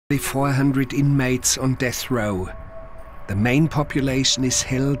400 inmates on death row. The main population is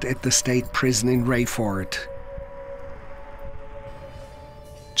held at the state prison in Rayford.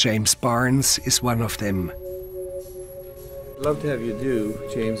 James Barnes is one of them. I'd love to have you do,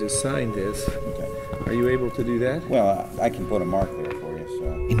 James, is sign this. Okay. Are you able to do that? Well, I can put a mark there for you, so.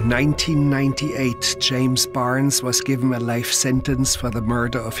 In 1998, James Barnes was given a life sentence for the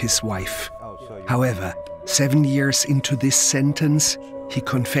murder of his wife. However, 7 years into this sentence, he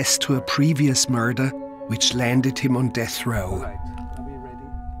confessed to a previous murder, which landed him on death row.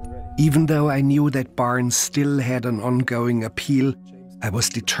 Even though I knew that Barnes still had an ongoing appeal, I was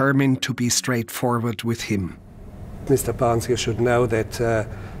determined to be straightforward with him. Mr. Barnes, you should know that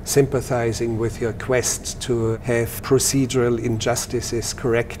sympathizing with your quest to have procedural injustices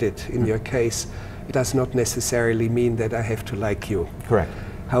corrected in your case, it does not necessarily mean that I have to like you. Correct.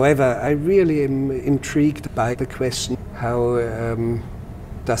 However, I really am intrigued by the question, how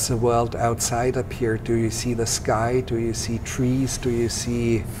does the world outside appear? Do you see the sky? Do you see trees? Do you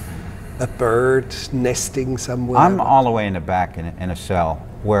see a bird nesting somewhere? I'm all the way in the back in a cell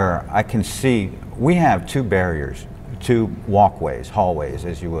where I can see, we have two barriers, two walkways, hallways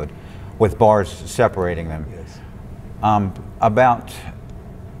as you would, with bars separating them. Yes. About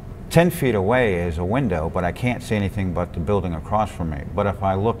 10 feet away is a window, but I can't see anything but the building across from me. But if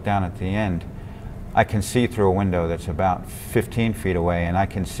I look down at the end, I can see through a window that's about 15 feet away, and I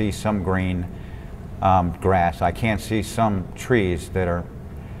can see some green grass. I can't see some trees that are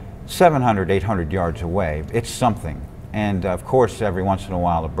 700, 800 yards away. It's something. And of course, every once in a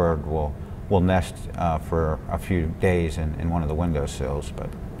while, a bird will nest for a few days in one of the windowsills. But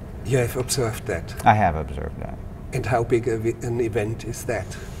you have observed that? I have observed that. And how big an event is that?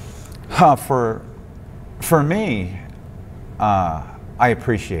 For me, I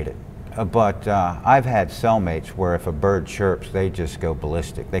appreciate it. But I've had cellmates where if a bird chirps, they just go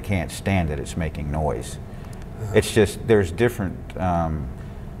ballistic. They can't stand it. It's making noise. It's just, there's different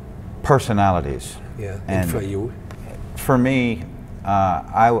personalities. Yeah, and for you? For me,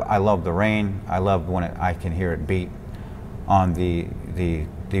 I love the rain. I love when I can hear it beat on the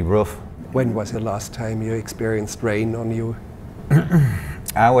roof. When was the last time you experienced rain on you?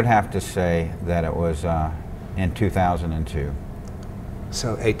 I would have to say that it was in 2002.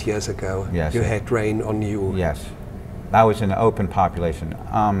 So 8 years ago, yes, you had rain on you. Yes. I was in the open population.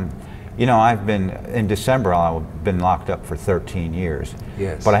 You know, in December, I've been locked up for 13 years.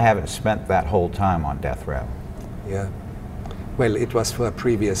 Yes. But I haven't spent that whole time on death row. Yeah. Well, it was for a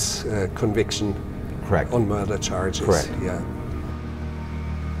previous conviction. Correct. On murder charges. Correct. Yeah.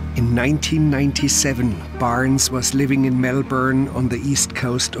 In 1997, Barnes was living in Melbourne on the east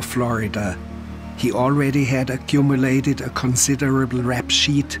coast of Florida. He already had accumulated a considerable rap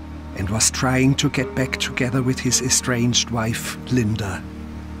sheet and was trying to get back together with his estranged wife, Linda.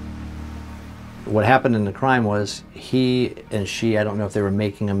 What happened in the crime was he and she, I don't know if they were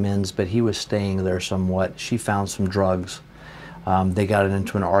making amends, but he was staying there somewhat. She found some drugs. They got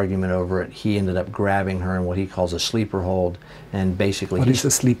into an argument over it. He ended up grabbing her in what he calls a sleeper hold, and basically— What is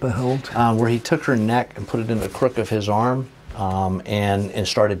a sleeper hold? Where he took her neck and put it in the crook of his arm and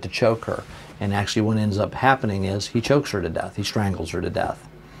started to choke her. And actually what ends up happening is he chokes her to death. He strangles her to death.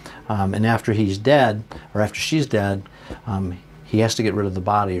 And after he's dead, or after she's dead, he has to get rid of the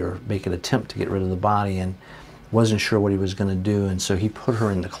body or make an attempt to get rid of the body, and wasn't sure what he was going to do. And so he put her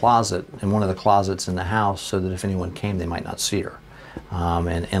in the closet, in one of the closets in the house, so that if anyone came, they might not see her.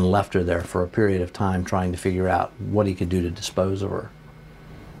 And left her there for a period of time trying to figure out what he could do to dispose of her.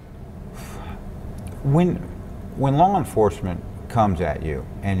 When law enforcement comes at you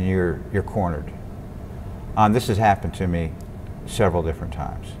and you're cornered, this has happened to me several different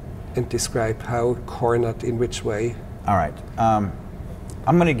times. And describe how cornered, in which way? All right. I'm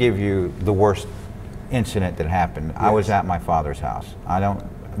going to give you the worst incident that happened. Yes. I was at my father's house. I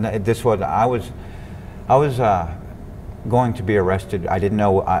was going to be arrested. I didn't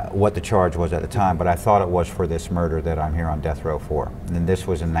know what the charge was at the time, but I thought it was for this murder that I'm here on death row for. And this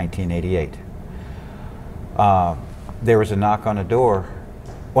was in 1988. There was a knock on the door.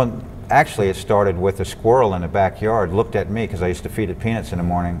 Well, actually it started with a squirrel in the backyard looked at me, because I used to feed it peanuts in the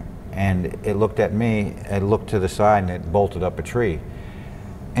morning, and it looked at me, it looked to the side, and it bolted up a tree.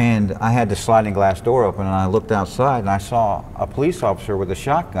 And I had the sliding glass door open, and I looked outside, and I saw a police officer with a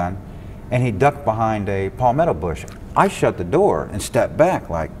shotgun, and he ducked behind a palmetto bush. I shut the door and stepped back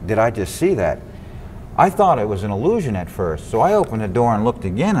like, did I just see that? I thought it was an illusion at first, so I opened the door and looked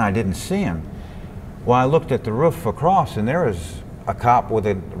again, and I didn't see him. Well, I looked at the roof across, and there was a cop with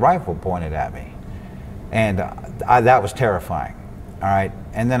a rifle pointed at me. And that was terrifying. All right,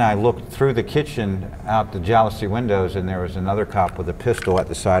 and then I looked through the kitchen out the jalousie windows, and there was another cop with a pistol at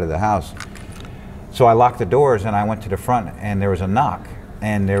the side of the house. So I locked the doors and I went to the front, and there was a knock,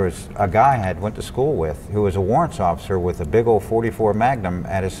 and there was a guy I went to school with who was a warrants officer with a big old .44 Magnum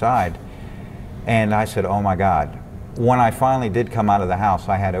at his side. And I said, oh my God. When I finally did come out of the house,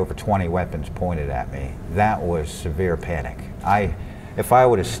 I had over 20 weapons pointed at me. That was severe panic. If I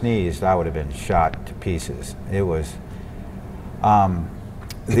would have sneezed, I would have been shot to pieces. It was.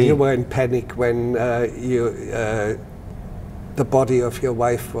 You were in panic when the body of your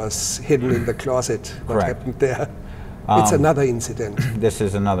wife was hidden in the closet. What Correct. happened there? It's another incident. This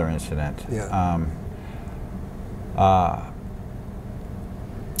is another incident. Yeah.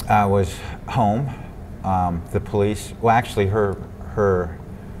 I was home. The police, well, actually her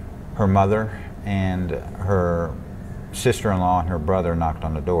mother and her sister-in-law and her brother knocked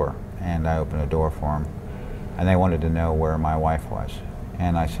on the door, and I opened the door for them, and they wanted to know where my wife was.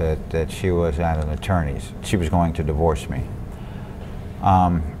 And I said that she was at an attorney's. She was going to divorce me.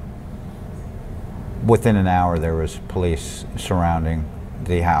 Within an hour, there was police surrounding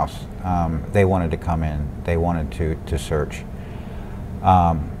the house. They wanted to come in. They wanted to search.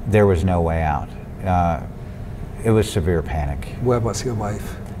 There was no way out. It was severe panic. Where was your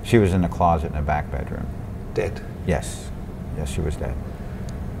wife? She was in the closet in the back bedroom. Dead. Yes. Yes, she was dead.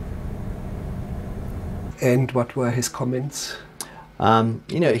 And what were his comments? You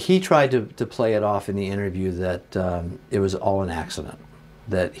know, he tried to play it off in the interview that it was all an accident,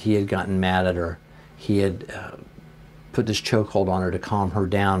 that he had gotten mad at her. He had put this chokehold on her to calm her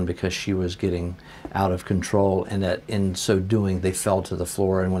down because she was getting out of control, and that in so doing they fell to the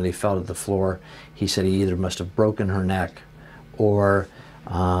floor. And when they fell to the floor, he said he either must have broken her neck or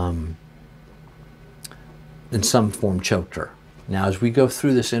in some form choked her. Now, as we go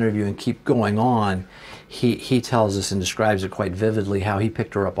through this interview and keep going on, he tells us and describes it quite vividly how he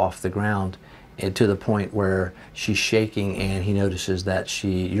picked her up off the ground and to the point where she's shaking, and he notices that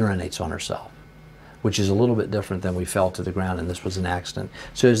she urinates on herself, which is a little bit different than we fell to the ground and this was an accident.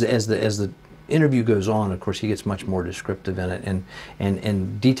 So as the interview goes on, of course, he gets much more descriptive in it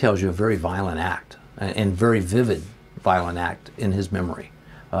and details you a very violent act, and very vivid violent act in his memory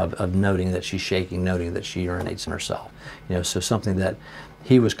of noting that she's shaking, noting that she urinates on herself. You know, so something that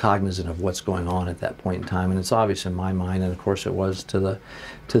he was cognizant of what's going on at that point in time, and it's obvious in my mind, and of course it was to the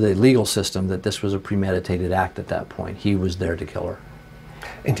legal system, that this was a premeditated act at that point. He was there to kill her.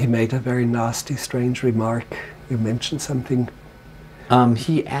 And he made a very nasty, strange remark. You mentioned something.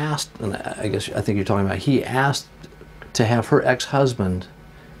 He asked, and I think you're talking about, he asked to have her ex-husband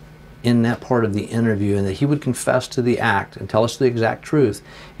in that part of the interview, and that he would confess to the act and tell us the exact truth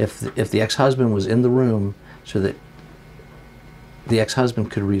if the ex-husband was in the room, so that the ex-husband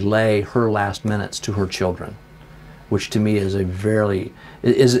could relay her last minutes to her children, which to me is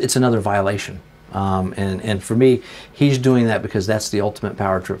it's another violation. And for me, he's doing that because that's the ultimate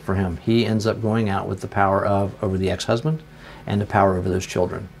power trip for him. He ends up going out with the power over the ex-husband and the power over those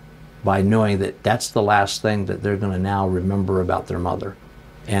children, by knowing that that's the last thing that they're going to now remember about their mother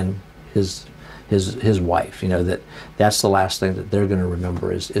and his wife. You know, that's the last thing that they're going to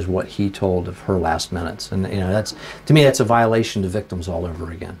remember is what he told of her last minutes. And you know, that's, to me, that's a violation to victims all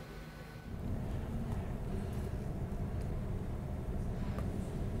over again.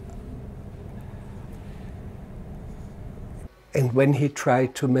 And when he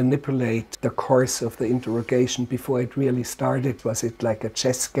tried to manipulate the course of the interrogation before it really started, was it like a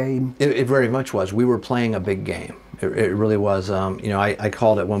chess game? It very much was. We were playing a big game. It really was. You know, I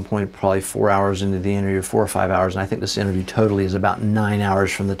called at one point probably 4 hours into the interview, 4 or 5 hours, and I think this interview totally is about 9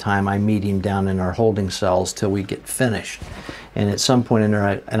 hours from the time I meet him down in our holding cells till we get finished. And at some point in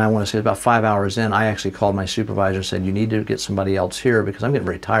there, and I want to say about 5 hours in, I actually called my supervisor and said, you need to get somebody else here because I'm getting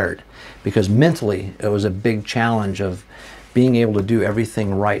very tired. Because mentally, it was a big challenge of being able to do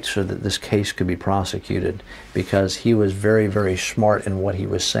everything right so that this case could be prosecuted, because he was very, very smart in what he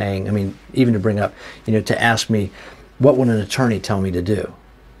was saying. I mean, even to bring up, you know, to ask me, what would an attorney tell me to do?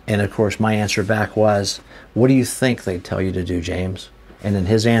 And of course, my answer back was, what do you think they'd tell you to do, James? And then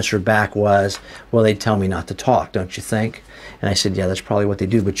his answer back was, well, they'd tell me not to talk, don't you think? And I said, yeah, that's probably what they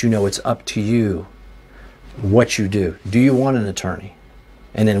do, but you know, it's up to you what you do. Do you want an attorney?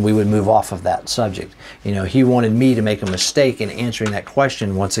 And then we would move off of that subject. You know, he wanted me to make a mistake in answering that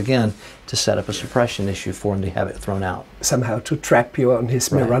question once again to set up a suppression issue for him to have it thrown out. Somehow to trap you on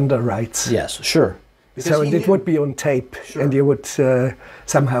his Miranda rights. Yes, sure. So it would be on tape, sure. And you would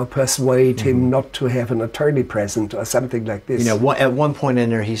somehow persuade him not to have an attorney present or something like this. You know, at one point in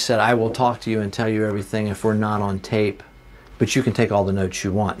there he said, I will talk to you and tell you everything if we're not on tape, but you can take all the notes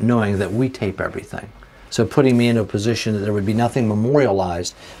you want, knowing that we tape everything. So putting me into a position that there would be nothing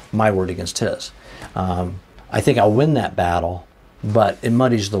memorialized, my word against his. I think I'll win that battle, but it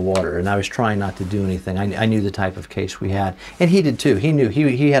muddies the water, and I was trying not to do anything. I knew the type of case we had, and he did too. He knew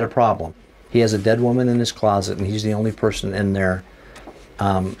he had a problem. He has a dead woman in his closet, and he's the only person in there,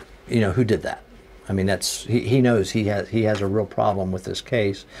 who did that. I mean, he knows he has a real problem with this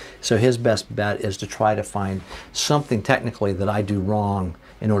case. So his best bet is to try to find something technically that I do wrong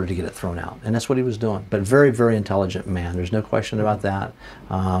in order to get it thrown out. And that's what he was doing. But very, very intelligent man. There's no question about that.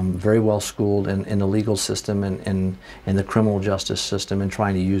 Very well schooled in the legal system and in the criminal justice system, and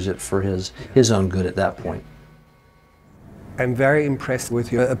trying to use it for his own good at that point. I'm very impressed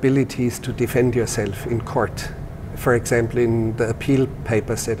with your abilities to defend yourself in court. For example, in the appeal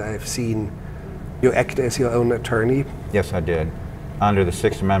papers that I've seen, you act as your own attorney. Yes, I did. Under the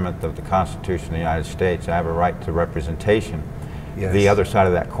Sixth Amendment of the Constitution of the United States, I have a right to representation. Yes. The other side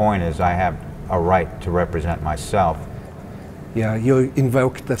of that coin is I have a right to represent myself. Yeah, you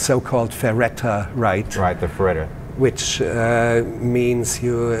invoked the so-called Ferretta right. Right, the Ferretta. Which means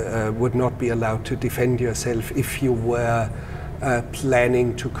you would not be allowed to defend yourself if you were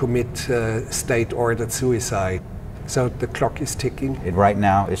planning to commit state-ordered suicide. So the clock is ticking? Right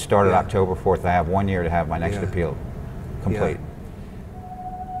now, it started October 4th. I have 1 year to have my next appeal complete.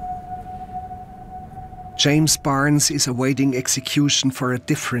 James Barnes is awaiting execution for a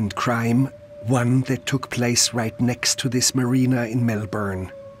different crime, one that took place right next to this marina in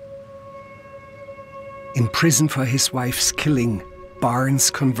Melbourne. In prison for his wife's killing,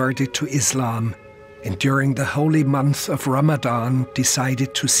 Barnes converted to Islam, and during the holy month of Ramadan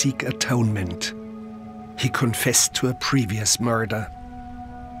decided to seek atonement. He confessed to a previous murder.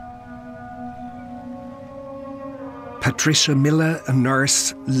 Patricia Miller, a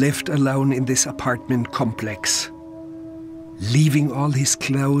nurse, lived alone in this apartment complex. Leaving all his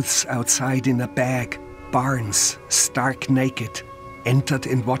clothes outside in a bag, Barnes, stark naked, entered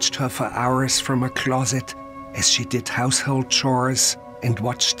and watched her for hours from a closet as she did household chores and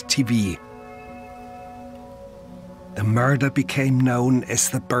watched TV. The murder became known as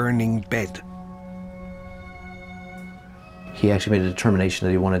the burning bed. He actually made a determination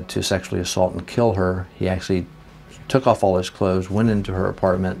that he wanted to sexually assault and kill her. He actually took off all his clothes, went into her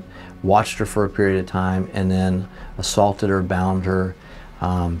apartment, watched her for a period of time, and then assaulted her, bound her,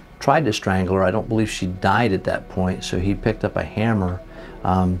 tried to strangle her. I don't believe she died at that point, so he picked up a hammer,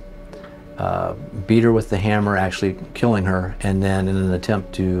 beat her with the hammer, actually killing her, and then in an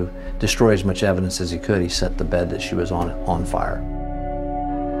attempt to destroy as much evidence as he could, he set the bed that she was on fire.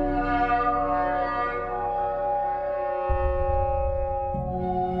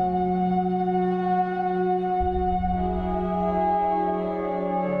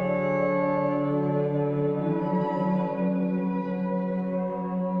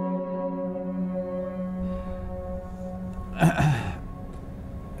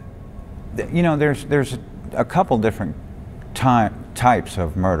 You know, there's a couple different types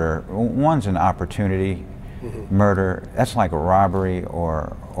of murder. One's an opportunity murder. That's like a robbery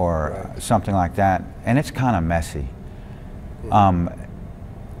or something like that, and it's kind of messy. No,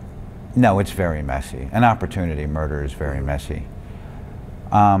 it's very messy. An opportunity murder is very messy.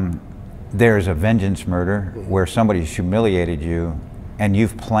 There's a vengeance murder where somebody's humiliated you and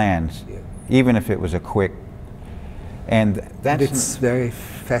you've planned, even if it was a quick. And it's very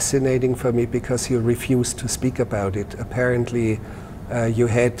fascinating for me because you refuse to speak about it. Apparently, you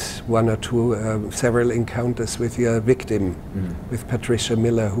had one or two, several encounters with your victim, with Patricia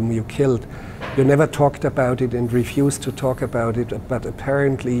Miller, whom you killed. You never talked about it and refused to talk about it, but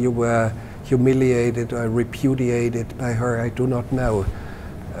apparently you were humiliated or repudiated by her. I do not know.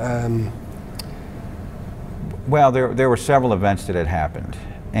 Well, there were several events that had happened,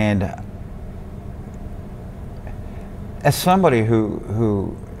 and as somebody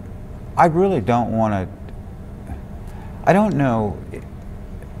who I really don't want to, I don't know,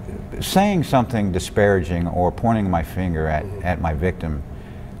 saying something disparaging or pointing my finger at my victim,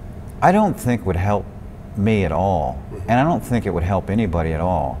 I don't think would help me at all, and I don't think it would help anybody at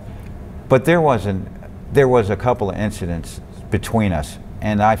all. But there was a couple of incidents between us,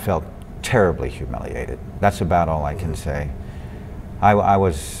 and I felt terribly humiliated. That's about all I can say. I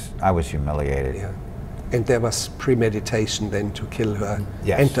was humiliated. Yeah. And there was premeditation then to kill her,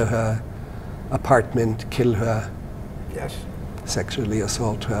 yes. Enter her apartment, kill her, yes, sexually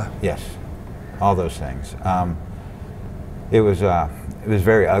assault her. Yes, all those things. It was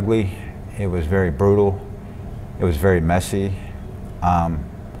very ugly. It was very brutal. It was very messy,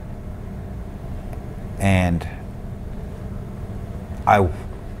 and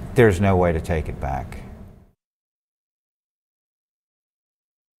there's no way to take it back.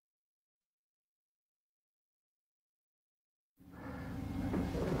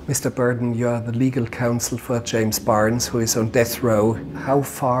 Mr. Burden, you are the legal counsel for James Barnes, who is on death row. How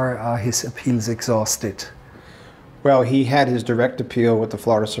far are his appeals exhausted? Well, he had his direct appeal with the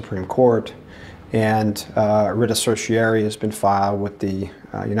Florida Supreme Court, and writ of certiorari has been filed with the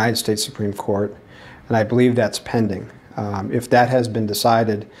United States Supreme Court, and I believe that's pending. If that has been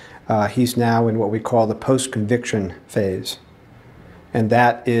decided, he's now in what we call the post-conviction phase, and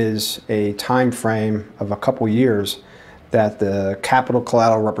that is a time frame of a couple years that the capital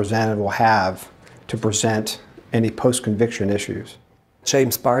collateral representative will have to present any post-conviction issues.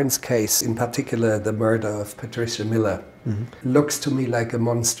 James Barnes' case, in particular the murder of Patricia Miller, looks to me like a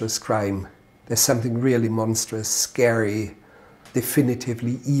monstrous crime. There's something really monstrous, scary,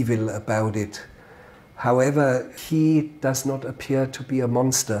 definitively evil about it. However, he does not appear to be a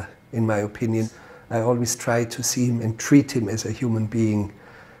monster, in my opinion. I always try to see him and treat him as a human being.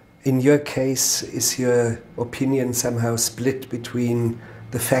 In your case, is your opinion somehow split between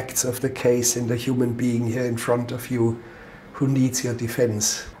the facts of the case and the human being here in front of you who needs your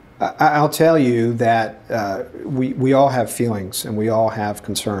defense? I'll tell you that we all have feelings and we all have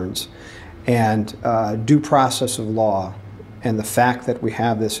concerns. And due process of law and the fact that we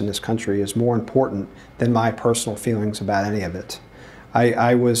have this in this country is more important than my personal feelings about any of it.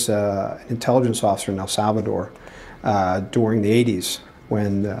 I was an intelligence officer in El Salvador during the 80s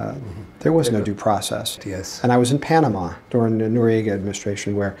when there was no due process. Yes. And I was in Panama during the Noriega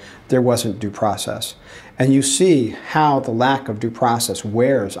administration where there wasn't due process. And you see how the lack of due process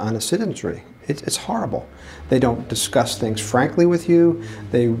wears on a citizenry. It's horrible. They don't discuss things frankly with you.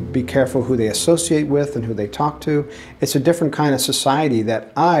 They be careful who they associate with and who they talk to. It's a different kind of society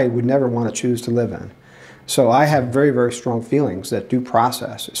that I would never want to choose to live in. So I have very, very strong feelings that due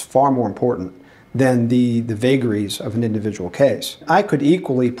process is far more important than the vagaries of an individual case. I could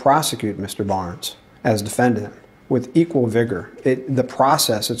equally prosecute Mr. Barnes as defendant with equal vigor. The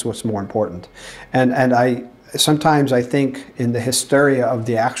process is what's more important. And sometimes I think in the hysteria of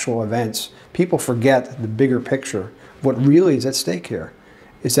the actual events, people forget the bigger picture. What really is at stake here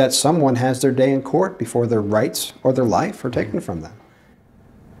is that someone has their day in court before their rights or their life are taken from them.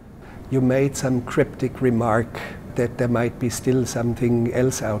 You made some cryptic remark that there might be still something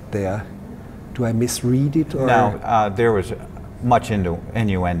else out there. Do I misread it? Or? No, there was much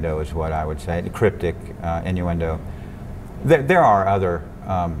innuendo is what I would say, the cryptic innuendo. There are other,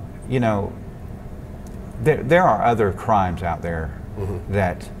 there are other crimes out there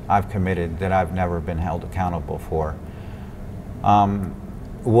that I've committed that I've never been held accountable for.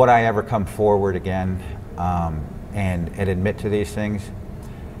 Would I ever come forward again and admit to these things?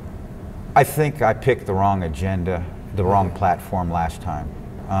 I think I picked the wrong agenda, the wrong platform last time.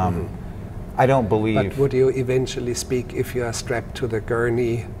 I don't believe... But would you eventually speak if you are strapped to the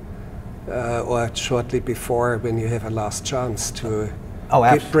gurney or shortly before when you have a last chance to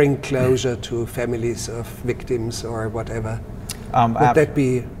bring closure to families of victims or whatever? Would that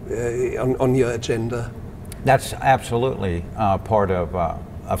be on your agenda? That's absolutely part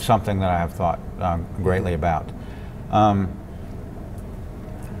of something that I have thought greatly about.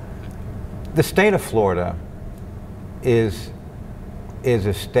 The state of Florida is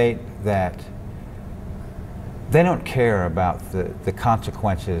a state that they don't care about the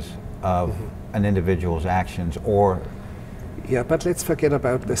consequences of an individual's actions or... Yeah, but let's forget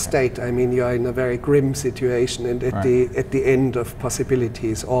about the state. I mean, you are in a very grim situation and at the end of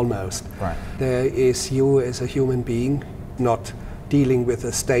possibilities almost. Right. There is you as a human being, not dealing with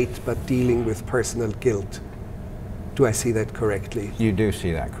the state, but dealing with personal guilt. Do I see that correctly? You do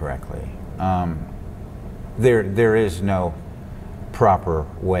see that correctly. There is no proper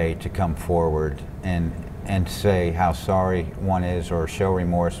way to come forward and say how sorry one is or show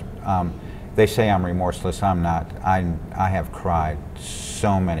remorse. They say I'm remorseless. I'm not. I have cried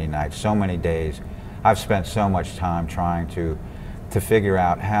so many nights, so many days. I've spent so much time trying to figure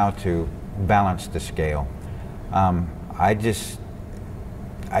out how to balance the scale. I just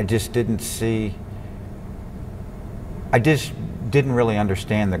didn't see. I just didn't really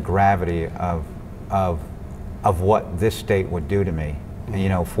understand the gravity of what this state would do to me,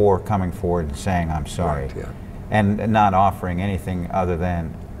 for coming forward and saying I'm sorry, right, yeah. and not offering anything other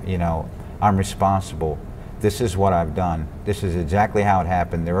than, I'm responsible. This is what I've done. This is exactly how it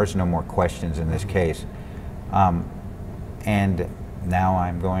happened. There is no more questions in this case. And now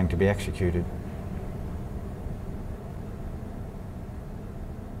I'm going to be executed.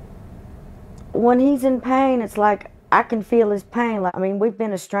 When he's in pain, it's like I can feel his pain. I mean, we've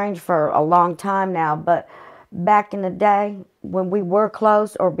been estranged for a long time now, but back in the day when we were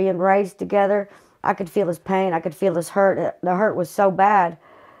close or being raised together, I could feel his pain. I could feel his hurt. The hurt was so bad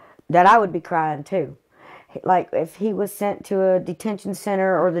that I would be crying too. Like if he was sent to a detention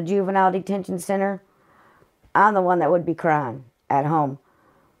center or the juvenile detention center, I'm the one that would be crying at home.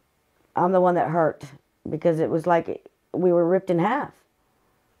 I'm the one that hurt because it was like we were ripped in half.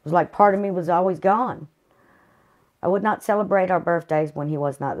 It was like part of me was always gone. I would not celebrate our birthdays when he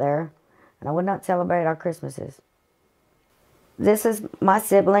was not there, and I would not celebrate our Christmases. This is my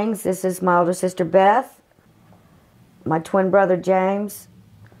siblings. This is my older sister Beth, my twin brother James,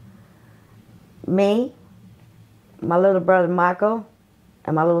 me, my little brother Michael,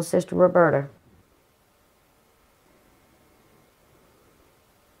 and my little sister Roberta.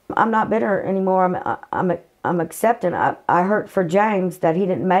 I'm not bitter anymore. I'm accepting. I hurt for James that he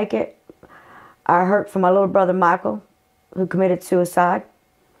didn't make it. I hurt for my little brother Michael, who committed suicide.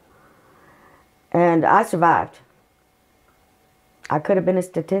 And I survived. I could have been a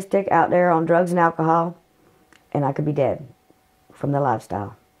statistic out there on drugs and alcohol, and I could be dead from the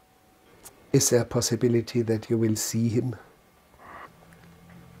lifestyle. Is there a possibility that you will see him?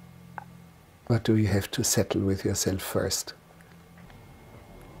 Or do you have to settle with yourself first?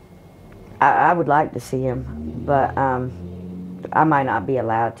 I would like to see him, but I might not be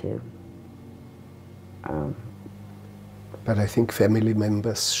allowed to. But I think family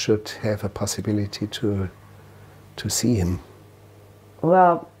members should have a possibility to see him.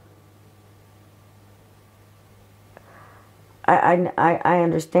 Well, I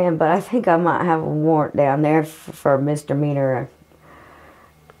understand, but I think I might have a warrant down there for a misdemeanor.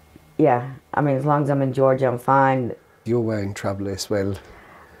 Yeah, I mean, as long as I'm in Georgia, I'm fine. You were in trouble as well.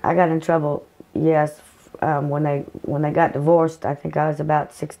 I got in trouble, yes, when they got divorced. I think I was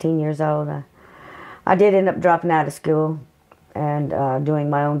about 16 years old. I did end up dropping out of school and doing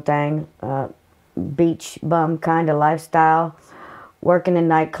my own thing, beach bum kind of lifestyle, working in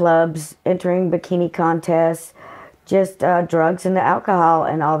nightclubs, entering bikini contests, just drugs and the alcohol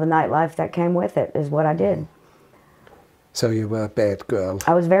and all the nightlife that came with it is what I did. So you were a bad girl.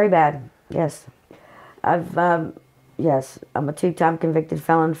 I was very bad, yes. Yes, I'm a 2-time convicted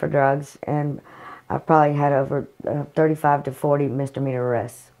felon for drugs, and I've probably had over 35 to 40 misdemeanor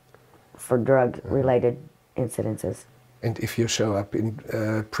arrests for drug-related incidences. And if you show up in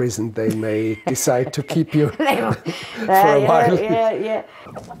prison, they may decide to keep you for a while. Yeah.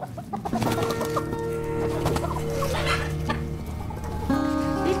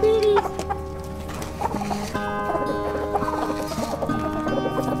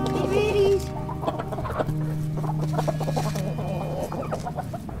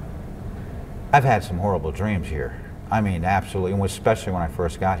 I've had some horrible dreams here. I mean, absolutely, and especially when I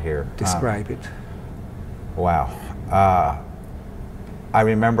first got here. Describe it. Wow. I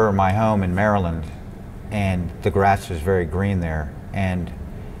remember my home in Maryland, and the grass was very green there, and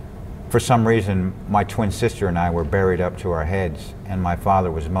for some reason, my twin sister and I were buried up to our heads, and my father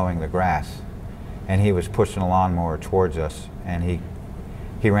was mowing the grass, and he was pushing a lawnmower towards us, and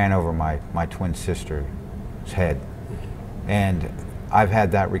he ran over my twin sister's head. And I've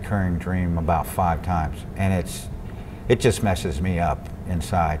had that recurring dream about 5 times, and it just messes me up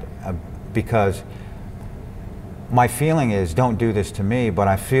inside because my feeling is, don't do this to me, but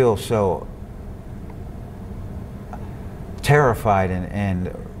I feel so terrified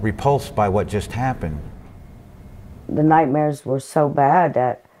and repulsed by what just happened. The nightmares were so bad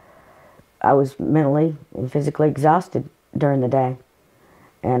that I was mentally and physically exhausted during the day,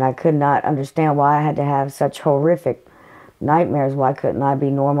 and I could not understand why I had to have such horrific nightmares. Why couldn't I be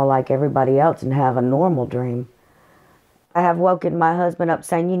normal like everybody else and have a normal dream? I have woken my husband up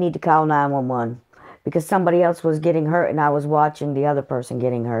saying, you need to call 911 because somebody else was getting hurt and I was watching the other person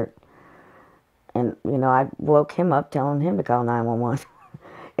getting hurt. And, you know, I woke him up telling him to call 911.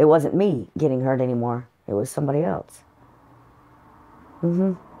 It wasn't me getting hurt anymore. It was somebody else.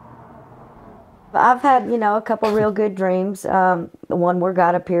 I've had, you know, a couple real good dreams. The one where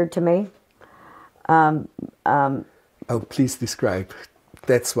God appeared to me. Oh, please describe.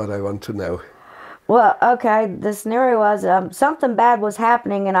 That's what I want to know. Well, okay, the scenario was something bad was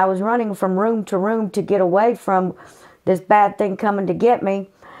happening and I was running from room to room to get away from this bad thing coming to get me.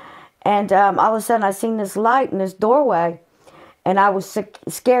 And all of a sudden I seen this light in this doorway and I was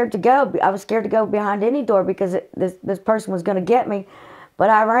scared to go. I was scared to go behind any door because this person was going to get me. But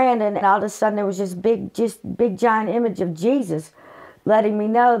I ran and all of a sudden there was this big giant image of Jesus letting me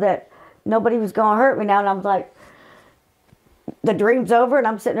know that nobody was going to hurt me now. And I'm like, the dream's over and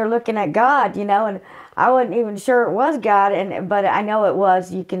I'm sitting there looking at God, you know, and I wasn't even sure it was God, but I know it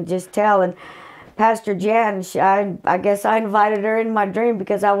was. You can just tell. And Pastor Jan, I guess I invited her in my dream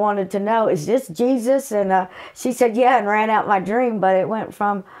because I wanted to know, is this Jesus? And she said, yeah, and ran out my dream. But it went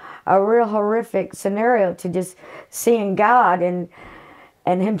from a real horrific scenario to just seeing God and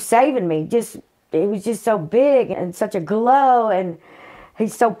Him saving me. Just he was just so big and such a glow, and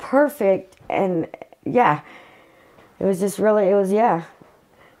he's so perfect. And yeah, it was just really, it was a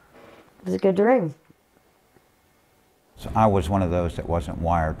good dream. So I was one of those that wasn't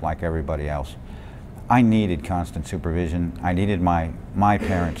wired like everybody else. I needed constant supervision. I needed my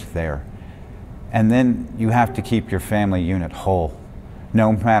parents there. And then you have to keep your family unit whole,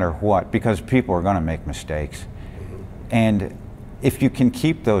 no matter what, because people are going to make mistakes. And if you can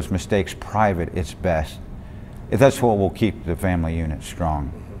keep those mistakes private, it's best. That's what will keep the family unit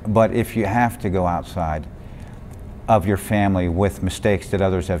strong. But if you have to go outside of your family with mistakes that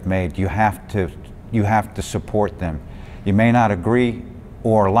others have made, you have to support them. You may not agree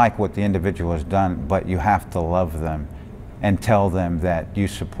or like what the individual has done, but you have to love them and tell them that you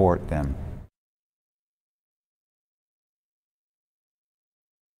support them.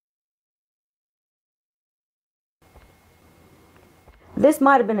 This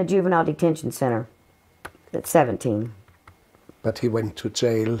might have been a juvenile detention center at 17. But he went to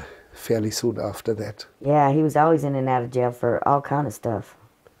jail fairly soon after that. Yeah, he was always in and out of jail for all kind of stuff.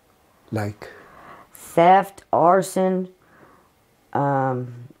 Like? Theft, arson, I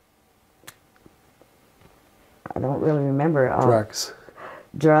don't really remember. Drugs.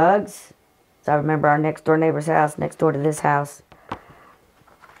 Drugs. So I remember our next door neighbor's house, next door to this house.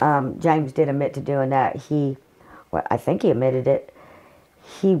 James did admit to doing that. Well, I think he admitted it.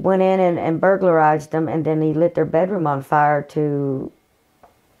 He went in and burglarized them, and then he lit their bedroom on fire to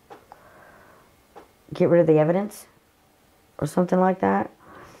get rid of the evidence or something like that.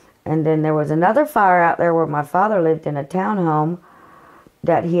 And then there was another fire out there where my father lived in a townhome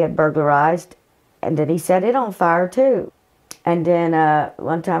that he had burglarized, and then he set it on fire too. And then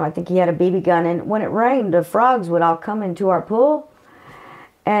one time I think he had a BB gun, and when it rained, the frogs would all come into our pool,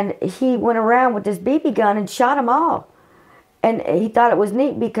 and he went around with this BB gun and shot them all. And he thought it was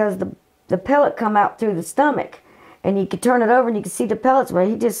neat because the pellet come out through the stomach, and you could turn it over and you could see the pellets, but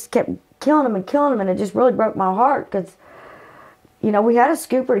he just kept killing them, and it just really broke my heart because, you know, we had a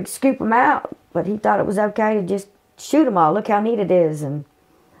scooper to scoop them out, but he thought it was okay to just shoot them all. Look how neat it is. And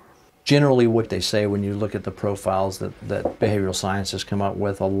generally what they say when you look at the profiles that behavioral science has come up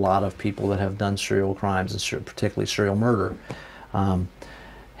with, a lot of people that have done serial crimes, and particularly serial murder, have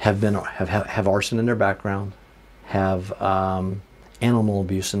arson in their background, have animal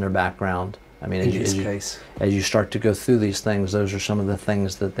abuse in their background. I mean, as you start to go through these things, those are some of the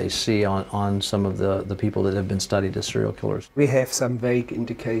things that they see on some of the people that have been studied as serial killers. We have some vague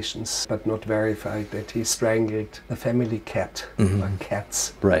indications, but not verified, that he strangled a family cat, or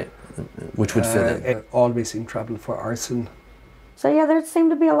cats. Right, which would fit in. Always in trouble for arson. So yeah, there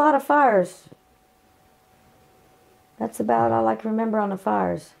seemed to be a lot of fires. That's about all I can remember on the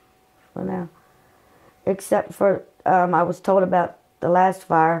fires for now. Except for, I was told about the last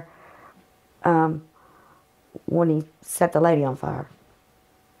fire, when he set the lady on fire.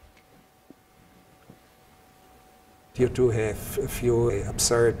 You do have a few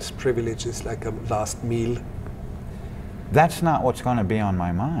absurd privileges, like a last meal. That's not what's going to be on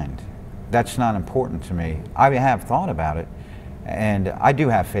my mind. That's not important to me. I have thought about it, and I do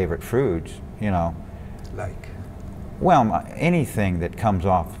have favorite foods, you know. Like? Well, anything that comes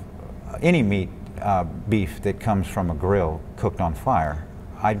off, any meat, beef that comes from a grill cooked on fire,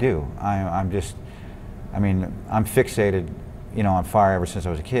 I do. I'm fixated, you know, on fire ever since I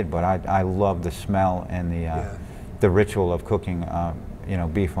was a kid, but I love the smell and the ritual of cooking, you know,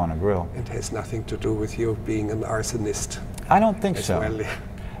 beef on a grill. It has nothing to do with you being an arsonist. I don't think so. Well.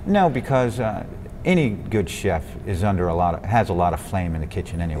 No, because any good chef is under has a lot of flame in the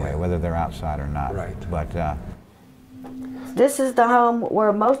kitchen anyway, whether they're outside or not. Right. But this is the home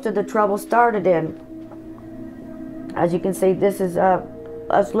where most of the trouble started in. As you can see, this is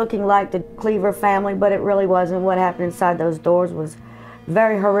us looking like the Cleaver family, but it really wasn't. What happened inside those doors was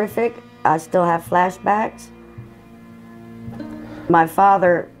very horrific. I still have flashbacks. My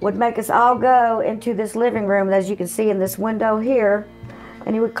father would make us all go into this living room, as you can see in this window here,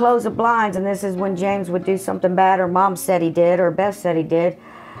 and he would close the blinds, and this is when James would do something bad, or Mom said he did, or Beth said he did.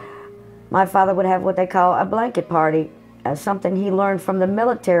 My father would have what they call a blanket party, something he learned from the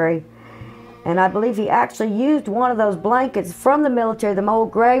military. And I believe he actually used one of those blankets from the military, the old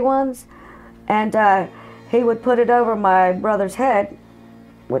gray ones, and he would put it over my brother's head,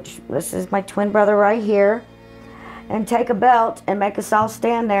 which this is my twin brother right here, and take a belt and make us all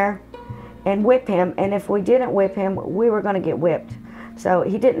stand there and whip him. And if we didn't whip him, we were going to get whipped. So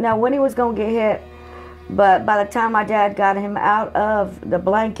he didn't know when he was going to get hit, but by the time my dad got him out of the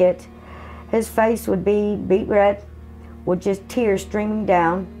blanket, his face would be beet red, with just tears streaming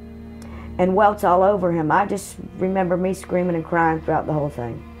down and welts all over him. I just remember me screaming and crying throughout the whole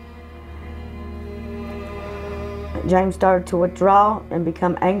thing. James started to withdraw and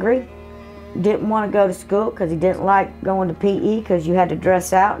become angry. Didn't want to go to school because he didn't like going to PE because you had to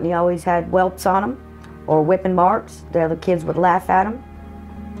dress out and he always had whelps on him or whipping marks. The other kids would laugh at him.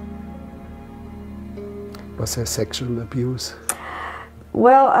 Was there sexual abuse?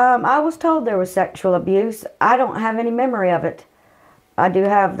 Well, I was told there was sexual abuse. I don't have any memory of it. I do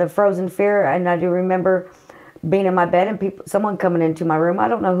have the frozen fear, and I do remember being in my bed and someone coming into my room. I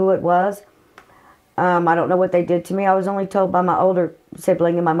don't know who it was. I don't know what they did to me. I was only told by my older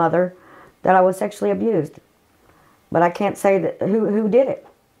sibling and my mother that I was sexually abused. But I can't say that who did it.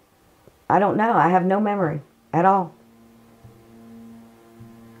 I don't know. I have no memory at all.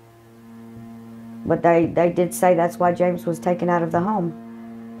 But they did say that's why James was taken out of the home.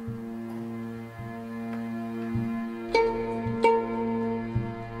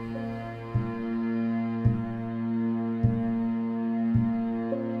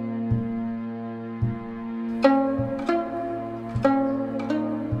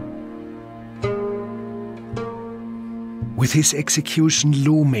 With his execution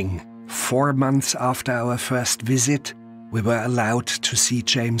looming, 4 months after our first visit, we were allowed to see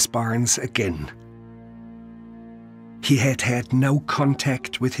James Barnes again. He had had no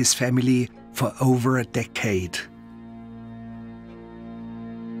contact with his family for over a decade.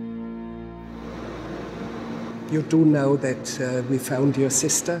 You do know that we found your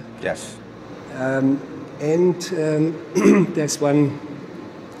sister? Yes. There's one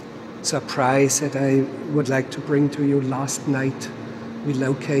surprise that I would like to bring to you. Last night we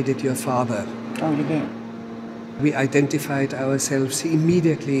located your father. Oh, you did? We identified ourselves. He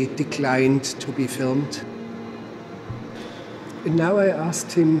immediately declined to be filmed. And now I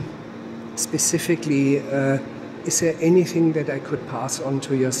asked him specifically, is there anything that I could pass on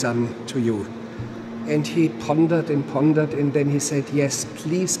to your son, to you? And he pondered, and then he said, yes,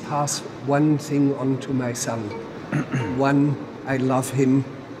 please pass one thing on to my son. 1, I love him.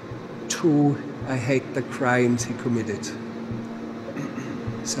 2, I hate the crimes he committed.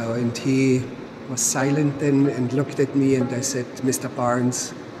 So, and he was silent then and looked at me, and I said, Mr.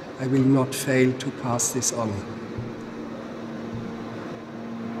 Barnes, I will not fail to pass this on.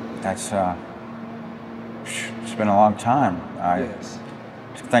 That's, it's been a long time. Yes.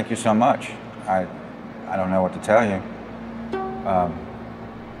 Thank you so much. I don't know what to tell you.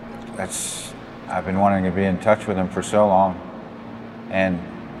 I've been wanting to be in touch with him for so long, and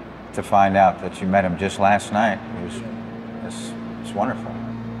to find out that you met him just last night, it's wonderful.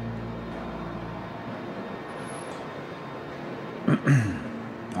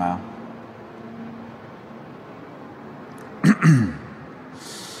 Wow.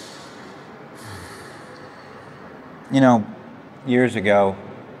 You know, years ago,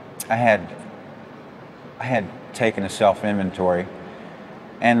 I had taken a self-inventory,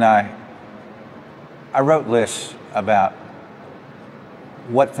 and I wrote lists about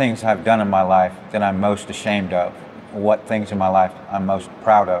what things I've done in my life that I'm most ashamed of, what things in my life I'm most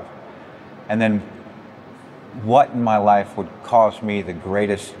proud of, and then what in my life would cause me the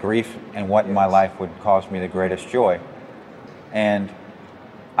greatest grief and what in my life would cause me the greatest joy. And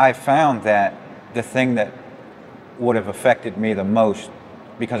I found that the thing that would have affected me the most,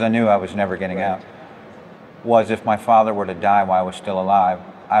 because I knew I was never getting out, was if my father were to die while I was still alive,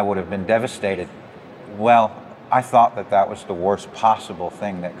 I would have been devastated. Well, I thought that that was the worst possible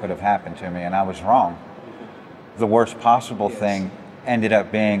thing that could have happened to me, and I was wrong. The worst possible thing ended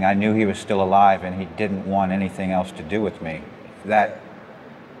up being I knew he was still alive and he didn't want anything else to do with me. That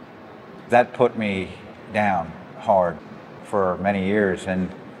put me down hard for many years, and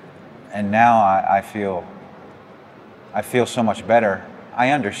now I feel so much better.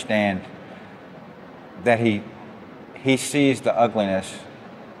 I understand that he sees the ugliness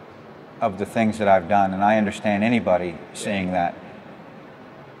of the things that I've done, and I understand anybody seeing that.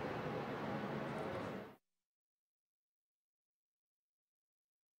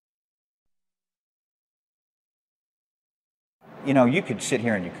 You know, you could sit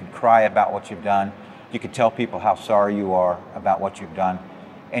here and you could cry about what you've done. You could tell people how sorry you are about what you've done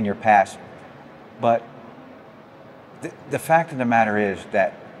in your past. But the fact of the matter is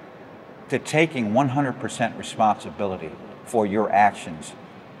that taking 100% responsibility for your actions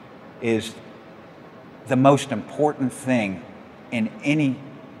is the most important thing in any,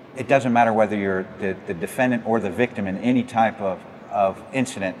 it doesn't matter whether you're the defendant or the victim in any type of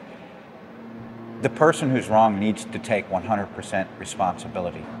incident. The person who's wrong needs to take 100%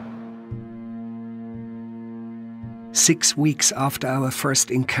 responsibility. 6 weeks after our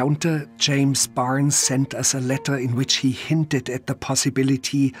first encounter, James Barnes sent us a letter in which he hinted at the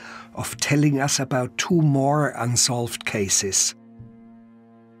possibility of telling us about 2 more unsolved cases.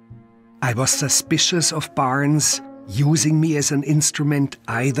 I was suspicious of Barnes using me as an instrument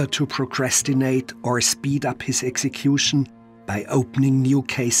either to procrastinate or speed up his execution by opening new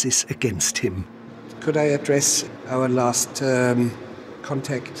cases against him. Could I address our last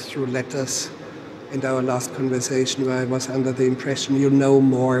contact through letters and our last conversation where I was under the impression you know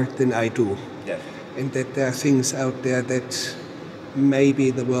more than I do? Yes. And that there are things out there that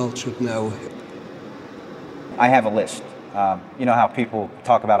maybe the world should know. I have a list. You know how people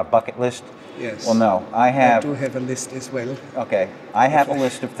talk about a bucket list? Yes. Well, no, I do have a list as well. Okay, I have a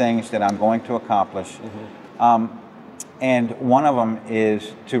list of things that I'm going to accomplish. And one of them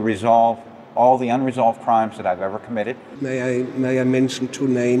is to resolve all the unresolved crimes that I've ever committed. May I mention two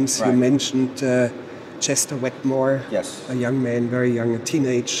names? Right. You mentioned Chester Wetmore, Yes. a young man, very young, a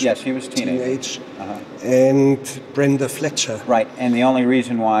teenage. Yes, he was teenage. And Brenda Fletcher. Right, and the only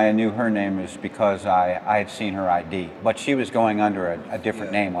reason why I knew her name is because I had seen her ID. But she was going under a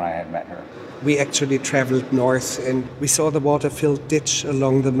different name when I had met her. We actually traveled north and we saw the water-filled ditch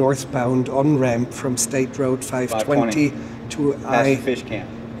along the northbound on-ramp from State Road 520 to Past the fish camp.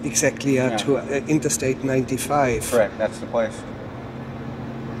 Exactly, to Interstate 95. Correct, that's the place.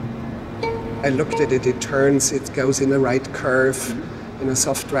 I looked at it, it turns, it goes in a right curve, in a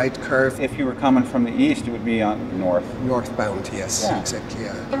soft right curve. If you were coming from the east, it would be on north. Northbound, yes, Yeah. exactly,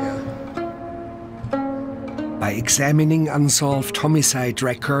 By examining unsolved homicide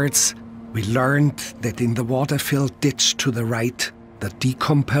records, we learned that in the water-filled ditch to the right, the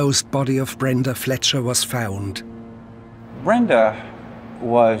decomposed body of Brenda Fletcher was found. Brenda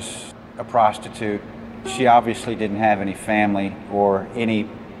was a prostitute. She obviously didn't have any family or any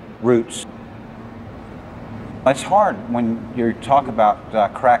roots. It's hard when you talk about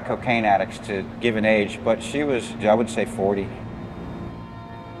crack cocaine addicts to give an age, but she was, I would say, 40.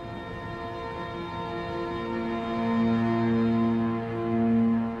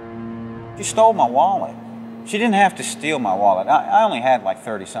 She stole my wallet. She didn't have to steal my wallet. I only had like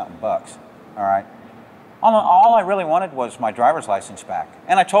 30-something bucks, all right? All I really wanted was my driver's license back,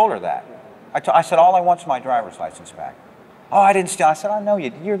 and I told her that. I said, all I want is my driver's license back. Oh, I didn't steal. I said, I know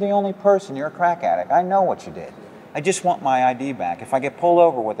you. You're the only person. You're a crack addict. I know what you did. I just want my ID back. If I get pulled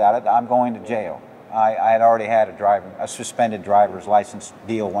over without it, I'm going to jail. I had already had a suspended driver's license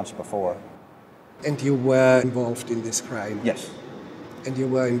deal once before. And you were involved in this crime? Yes. And you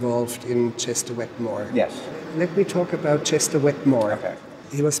were involved in Chester Wetmore? Yes. Let me talk about Chester Wetmore. Okay.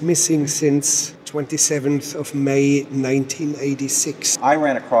 He was missing since 27th of May 1986. I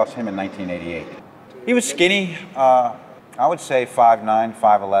ran across him in 1988. He was skinny. I would say 5'9",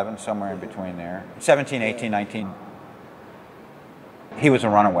 5'11", somewhere in between there. 17, 18, 19. He was a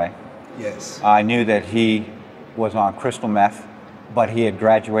runaway. Yes. I knew that he was on crystal meth, but he had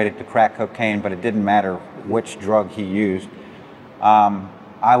graduated to crack cocaine, but it didn't matter which drug he used.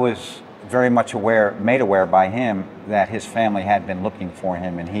 I was very much made aware by him that his family had been looking for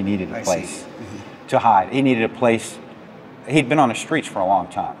him and he needed a place to hide. He needed a place. He'd been on the streets for a long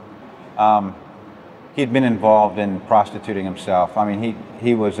time. He'd been involved in prostituting himself. I mean,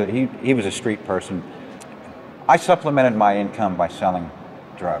 he was a street person. I supplemented my income by selling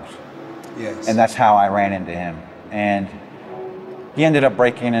drugs. Yes. And that's how I ran into him. And he ended up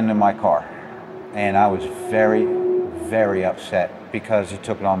breaking into my car. And I was very, very upset because he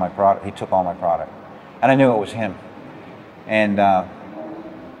took all my product. He took all my product. And I knew it was him. And I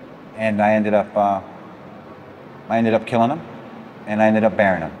ended up killing him, and I ended up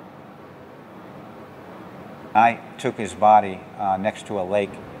burying him. I took his body next to a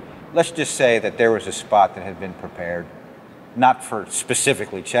lake. Let's just say that there was a spot that had been prepared, not for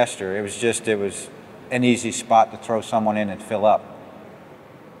specifically Chester. It was an easy spot to throw someone in and fill up.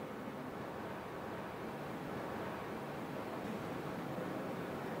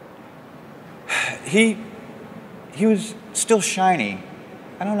 He was still shiny.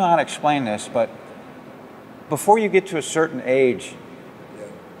 I don't know how to explain this, but before you get to a certain age,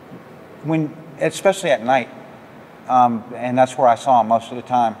 especially at night, and that's where I saw him most of the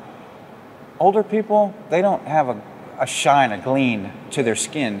time, older people, they don't have a shine, a gleam to their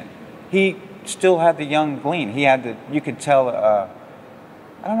skin. He still had the young gleam. You could tell, I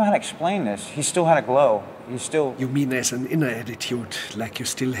don't know how to explain this. He still had a glow. You mean as an inner attitude, like you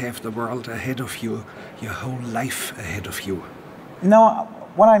still have the world ahead of you, your whole life ahead of you? No,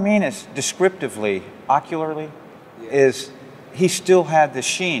 what I mean is descriptively, ocularly, is he still had the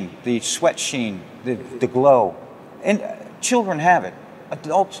sheen, the sweat sheen, the glow. And children have it.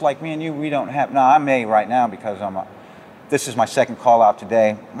 Adults like me and you, we don't have. Now, I may right now because this is my second call out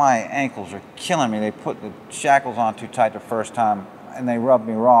today. My ankles are killing me. They put the shackles on too tight the first time and they rub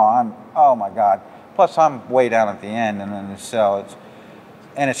me raw. Oh my God. Plus I'm way down at the end and in the cell.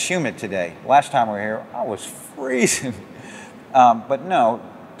 and it's humid today. Last time we were here, I was freezing. But no,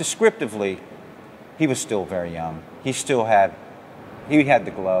 descriptively, he was still very young. He had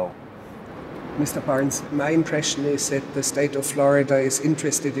the glow. Mr. Barnes, my impression is that the state of Florida is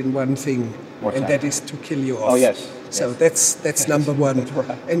interested in one thing, What's and that? that is to kill you off. Oh, yes. So Yes. that's number one.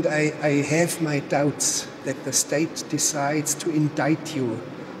 And I have my doubts that the state decides to indict you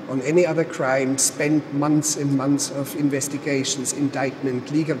on any other crime, spend months and months of investigations, indictment,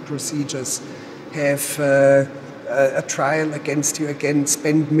 legal procedures, have a trial against you again,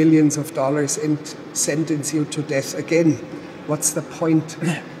 spend millions of dollars and sentence you to death again. What's the point?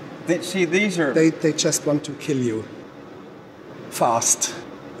 See, these are... They just want to kill you. Fast.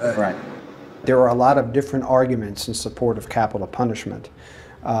 Right. There are a lot of different arguments in support of capital punishment,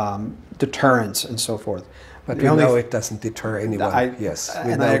 deterrence and so forth. But The we only know it doesn't deter anyone. Yes,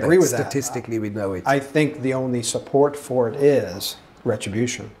 we and know I agree with that. Statistically, we know it. I think the only support for it is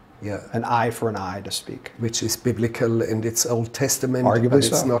retribution. Yeah. An eye for an eye, to speak. Which is biblical and it's Old Testament, Arguably but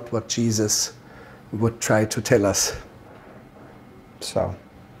it's so. not what Jesus would try to tell us. So,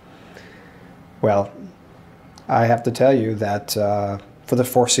 well, I have to tell you that for the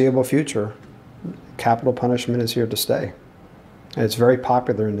foreseeable future, capital punishment is here to stay. And it's very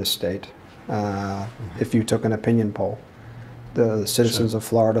popular in this state. If you took an opinion poll, the citizens of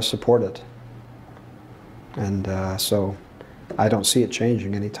Florida support it. And so I don't see it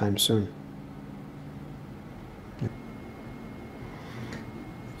changing anytime soon.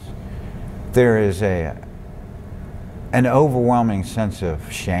 There is an overwhelming sense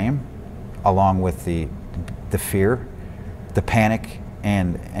of shame, along with the fear, the panic,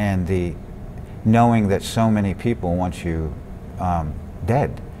 and the knowing that so many people want you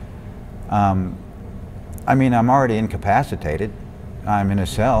dead. I mean, I'm already incapacitated. I'm in a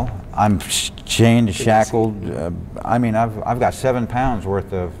cell. I'm chained, shackled. I mean, I've got 7 pounds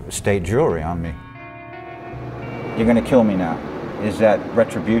worth of state jewelry on me. You're going to kill me now. Is that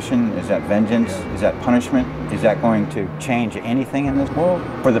retribution? Is that vengeance? Is that punishment? Is that going to change anything in this world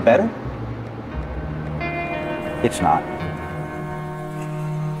for the better? It's not.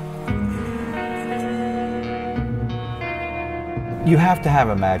 You have to have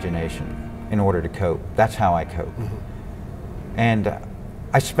imagination in order to cope. That's how I cope. And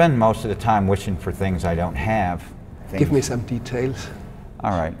I spend most of the time wishing for things I don't have. Give me some details.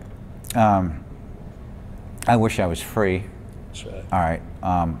 All right. I wish I was free. That's right. All right.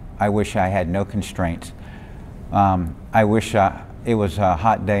 I wish I had no constraints. I wish it was a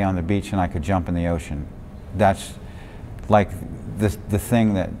hot day on the beach and I could jump in the ocean. That's like the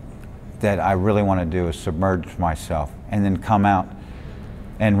thing that I really want to do, is submerge myself and then come out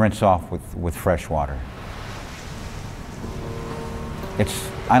and rinse off with fresh water.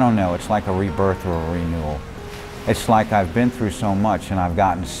 I don't know, it's like a rebirth or a renewal. It's like I've been through so much and I've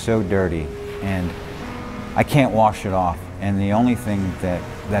gotten so dirty and I can't wash it off. And the only thing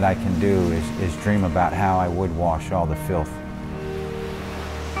that I can do is dream about how I would wash all the filth.